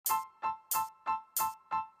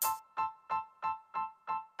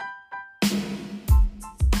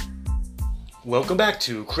Welcome back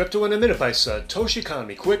to Crypto in a Minute by Satoshi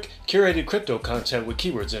Economy. Quick, curated crypto content with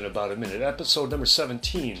keywords in about a minute. Episode number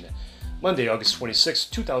 17. Monday, August 26,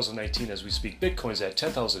 2019, as we speak. Bitcoin's at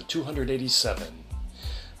 10,287.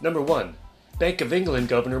 Number 1. Bank of England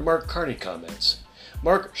Governor Mark Carney comments.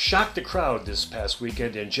 Mark shocked the crowd this past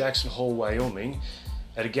weekend in Jackson Hole, Wyoming,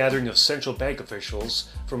 at a gathering of central bank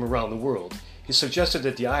officials from around the world. He suggested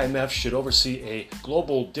that the IMF should oversee a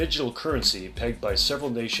global digital currency pegged by several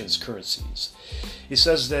nations' currencies. He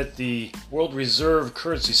says that the world reserve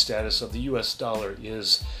currency status of the US dollar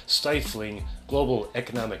is stifling global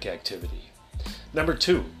economic activity. Number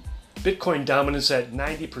 2, Bitcoin dominance at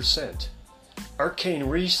 90%. Arcane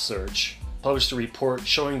Research published a report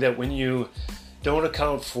showing that when you don't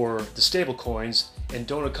account for the stablecoins and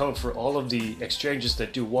don't account for all of the exchanges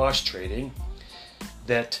that do wash trading,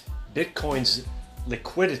 that Bitcoin's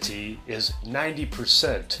liquidity is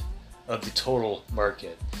 90% of the total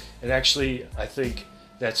market. And actually, I think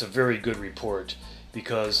that's a very good report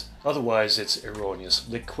because otherwise it's erroneous.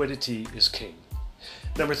 Liquidity is king.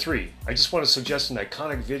 Number 3, I just want to suggest an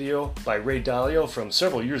iconic video by Ray Dalio from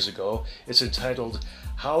several years ago. It's entitled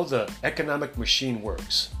How the Economic Machine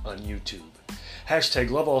Works on YouTube. Hashtag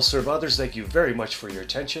love all serve others. Thank you very much for your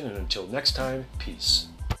attention, and until next time, peace.